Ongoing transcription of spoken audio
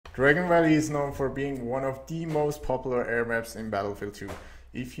Dragon Valley is known for being one of the most popular air maps in Battlefield 2.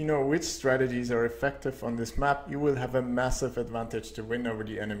 If you know which strategies are effective on this map, you will have a massive advantage to win over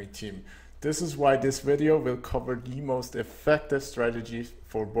the enemy team. This is why this video will cover the most effective strategies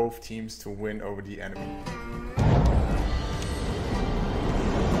for both teams to win over the enemy.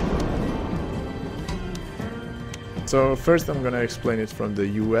 So first I'm going to explain it from the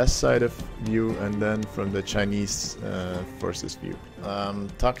US side of view and then from the Chinese forces view.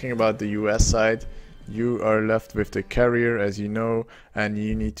 Talking about the US side, you are left with the carrier, as you know, and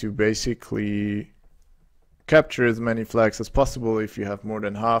you need to basically capture as many flags as possible. If you have more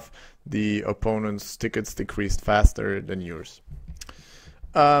than half, the opponent's tickets decreased faster than yours.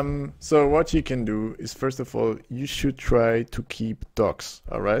 So what you can do is, first of all, you should try to keep docks,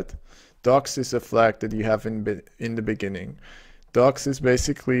 alright? Docks is a flag that you have in the beginning. Docks is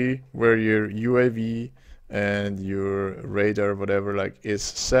basically where your UAV and your radar, whatever, like, is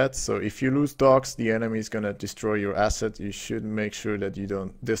set. So if you lose docks, the enemy is gonna destroy your asset. You should make sure that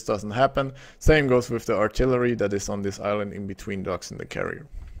this doesn't happen. Same goes with the artillery that is on this island in between docks and the carrier.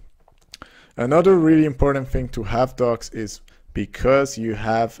 Another really important thing to have docks is because you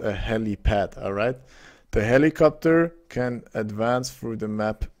have a helipad, alright? The helicopter can advance through the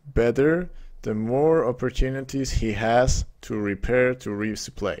map better the more opportunities he has to repair, to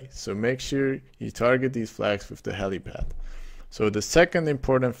resupply. So make sure you target these flags with the helipad. So the second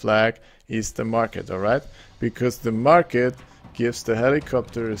important flag is the market, alright? Because the market gives the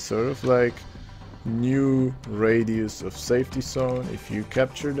helicopter a sort of like new radius of safety zone. If you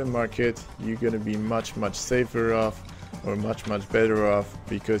capture the market, you're gonna be much safer off, or much better off,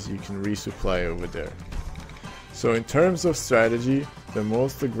 because you can resupply over there. So in terms of strategy, the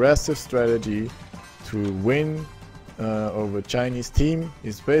most aggressive strategy to win over Chinese team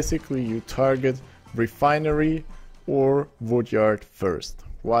is basically you target refinery or woodyard first.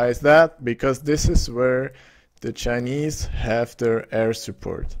 Why is that? Because this is where the Chinese have their air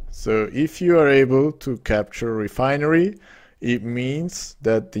support. So if you are able to capture refinery, it means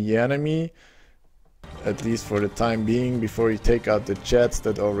that the enemy, at least for the time being, before you take out the jets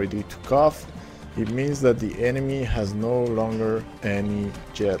that already took off, it means that the enemy has no longer any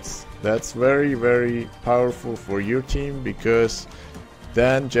jets. That's very powerful for your team, because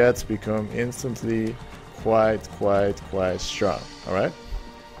then jets become instantly quite strong. Alright?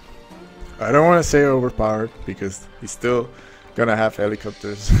 I don't want to say overpowered, because he's still gonna have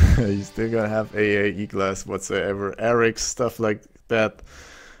helicopters. He's still gonna have AA, E-class, whatsoever. Erics, stuff like that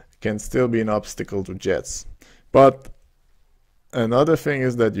can still be an obstacle to jets. But another thing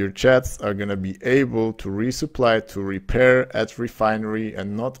is that your jets are going to be able to resupply, to repair at refinery,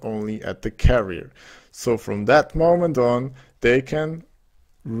 and not only at the carrier. So from that moment on, they can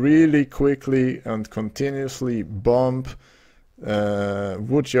really quickly and continuously bomb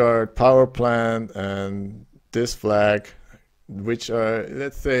woodyard, power plant, and this flag, which are,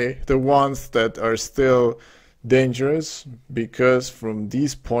 let's say, the ones that are still dangerous, because from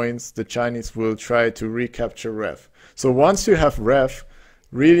these points the Chinese will try to recapture ref. So once you have ref,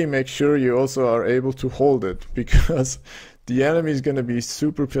 really make sure you also are able to hold it, because the enemy is going to be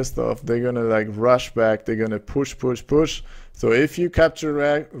super pissed off. They're going to like rush back, they're going to push. So if you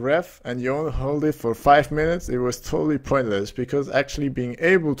capture ref and you only hold it for 5 minutes, it was totally pointless, because actually being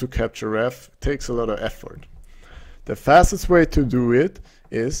able to capture ref takes a lot of effort. The fastest way to do it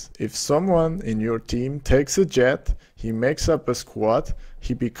is if someone in your team takes a jet, he makes up a squad,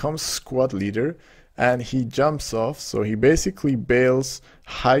 he becomes squad leader, and he jumps off. So he basically bails,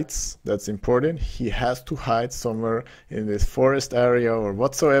 hides. That's important. He has to hide somewhere in this forest area or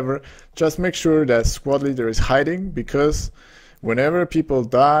whatsoever. Just make sure that squad leader is hiding, because whenever people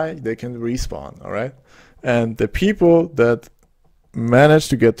die, they can respawn, alright? And the people that manage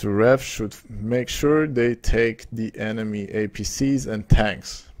to get to ref should make sure they take the enemy APCs and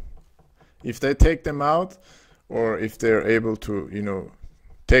tanks. If they take them out, or if they're able to, you know,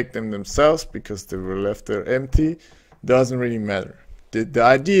 take them themselves because they were left there empty, doesn't really matter. The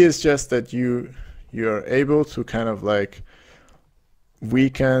idea is just that you are able to kind of like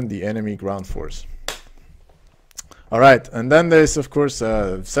weaken the enemy ground force. Alright, and then there's of course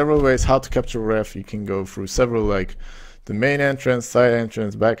several ways how to capture ref. You can go through several, like the main entrance, side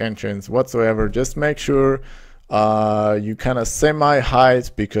entrance, back entrance, whatsoever. Just make sure you kind of semi-hide,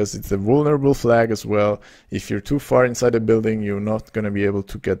 because it's a vulnerable flag as well. If you're too far inside the building, you're not going to be able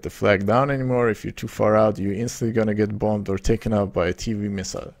to get the flag down anymore. If you're too far out, you're instantly going to get bombed or taken out by a TV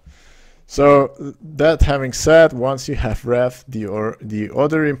missile. So that having said, once you have ref, the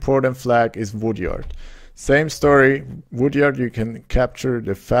other important flag is woodyard. Same story, woodyard you can capture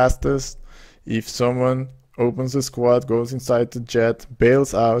the fastest if someone opens the squad, goes inside the jet,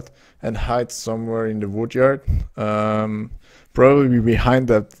 bails out, and hides somewhere in the woodyard. Probably behind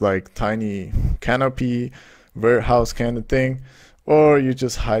that like tiny canopy warehouse kind of thing, or you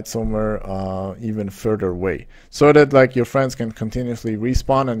just hide somewhere even further away, so that like your friends can continuously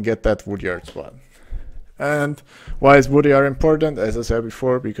respawn and get that woodyard spot. And why is woodyard important? As I said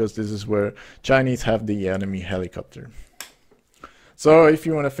before, because this is where Chinese have the enemy helicopter. So if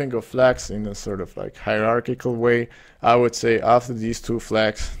you want to think of flags in a sort of like hierarchical way, I would say after these two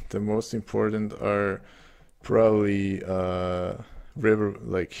flags, the most important are probably hill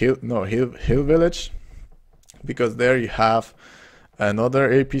village, because there you have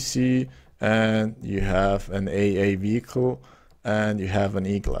another APC and you have an AA vehicle and you have an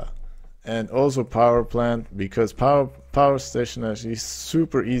IGLA, and also power plant, because power station actually is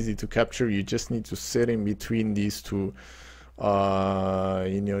super easy to capture. You just need to sit in between these two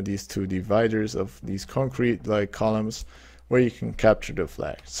these two dividers of these concrete like columns where you can capture the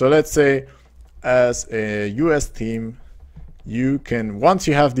flag. So let's say as a US team, you can, once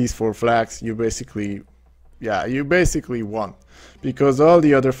you have these 4 flags, you basically won, because all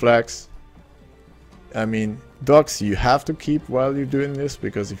the other flags, I mean, docks you have to keep while you're doing this,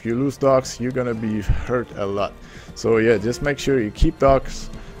 because if you lose docks, you're gonna be hurt a lot. So yeah, just make sure you keep docks,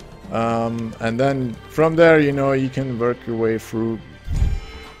 and then from there, you can work your way through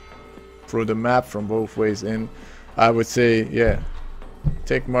the map from both ways in. I would say, yeah,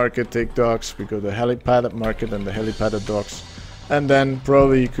 take market, take docks, because the helipad market and the helipad docks, and then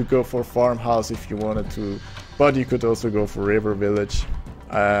probably you could go for farmhouse if you wanted to, but you could also go for river village,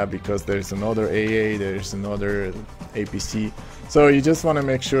 because there's another AA, there's another APC. So you just want to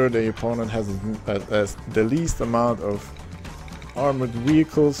make sure the opponent has the least amount of armored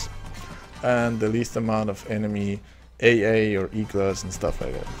vehicles and the least amount of enemy AA or IGLAs and stuff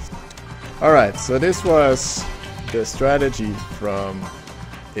like that. Alright, so this was the strategy from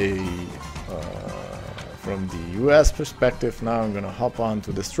the US perspective. Now I'm gonna hop on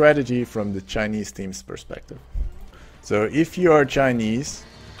to the strategy from the Chinese team's perspective. So if you are Chinese,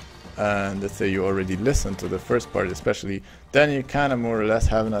 and let's say you already listened to the first part especially, then you kind of more or less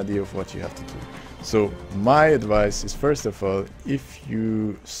have an idea of what you have to do. So my advice is, first of all, if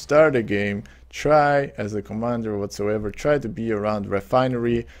you start a game, try as a commander whatsoever, try to be around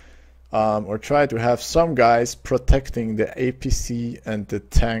refinery, or try to have some guys protecting the APC and the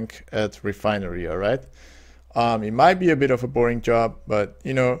tank at refinery, alright? It might be a bit of a boring job, but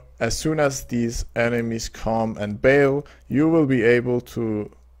as soon as these enemies come and bail, you will be able to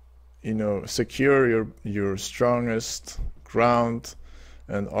secure your strongest ground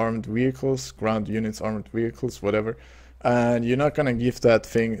and armed vehicles, ground units, armored vehicles, whatever, and you're not gonna give that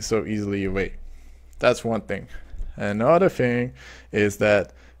thing so easily away. That's one thing. Another thing is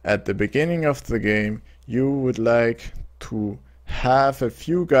that at the beginning of the game, you would like to have a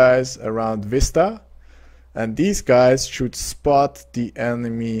few guys around Vista, and these guys should spot the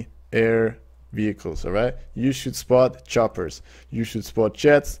enemy air vehicles, alright? You should spot choppers, you should spot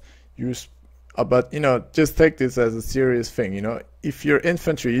jets, but just take this as a serious thing. If you're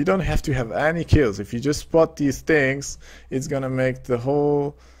infantry, you don't have to have any kills. If you just spot these things, it's gonna make the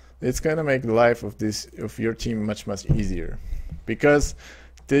life of your team much easier, because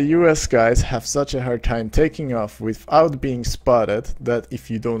the US guys have such a hard time taking off without being spotted, that if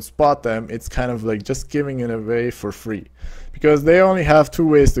you don't spot them, it's kind of like just giving it away for free, because they only have 2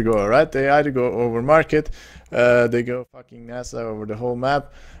 ways to go, right? They either go over market, they go fucking NASA over the whole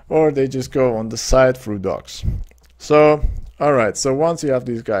map, or they just go on the side through docks. So alright, so once you have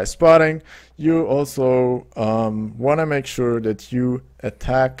these guys spotting, you also want to make sure that you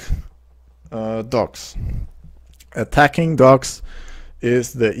attack docks. Attacking docks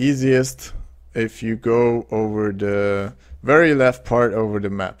is the easiest if you go over the very left part over the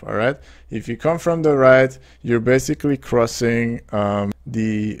map, alright? If you come from the right, you're basically crossing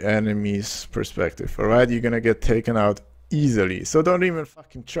the enemy's perspective, alright? You're gonna get taken out easily. So don't even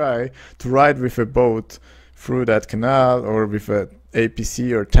fucking try to ride with a boat through that canal or with a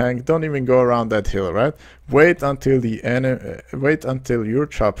APC or tank. Don't even go around that hill, right? Wait until your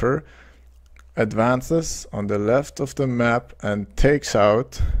chopper advances on the left of the map and takes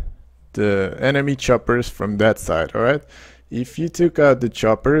out the enemy choppers from that side, alright? If you took out the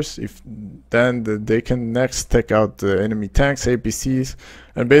choppers, then they can next take out the enemy tanks, APCs,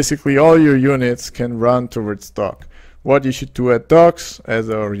 and basically all your units can run towards dock. What you should do at docks, as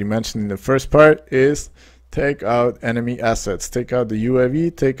I already mentioned in the first part, is take out enemy assets, take out the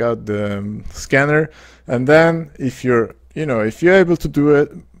UAV, take out the scanner, and then if you're able to do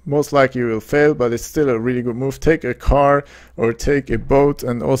it, most likely you will fail, but it's still a really good move. Take a car or take a boat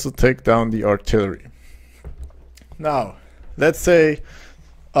and also take down the artillery. Now, let's say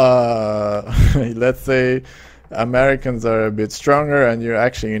let's say Americans are a bit stronger and you're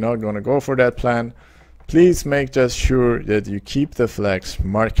actually not going to go for that plan. Please make just sure that you keep the flags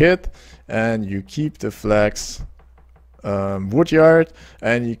market and you keep the flags woodyard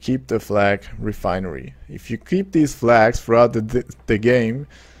and you keep the flag refinery. If you keep these flags throughout the game,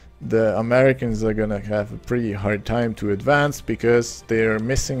 the Americans are gonna have a pretty hard time to advance because they're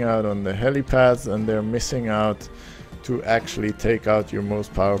missing out on the helipads and they're missing out to actually take out your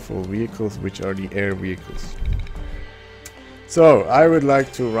most powerful vehicles, which are the air vehicles. So I would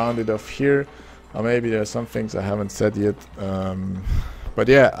like to round it off here. Maybe there are some things I haven't said yet, but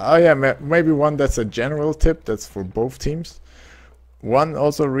yeah, maybe one that's a general tip that's for both teams. One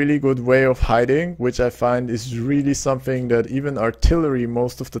also really good way of hiding, which I find is really something that even artillery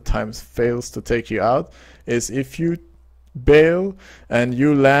most of the times fails to take you out, is if you bail and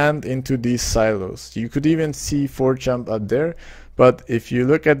you land into these silos. You could even see fort jump up there, but if you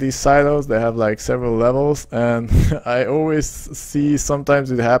look at these silos, they have like several levels, and I always see sometimes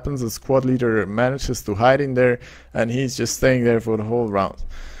it happens, the squad leader manages to hide in there and he's just staying there for the whole round.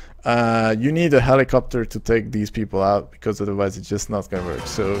 You need a helicopter to take these people out because otherwise it's just not gonna work.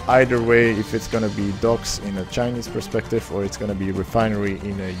 So either way, if it's gonna be docks in a Chinese perspective or it's gonna be refinery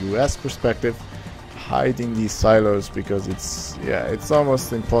in a US perspective, hide in these silos because it's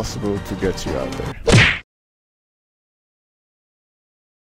almost impossible to get you out there.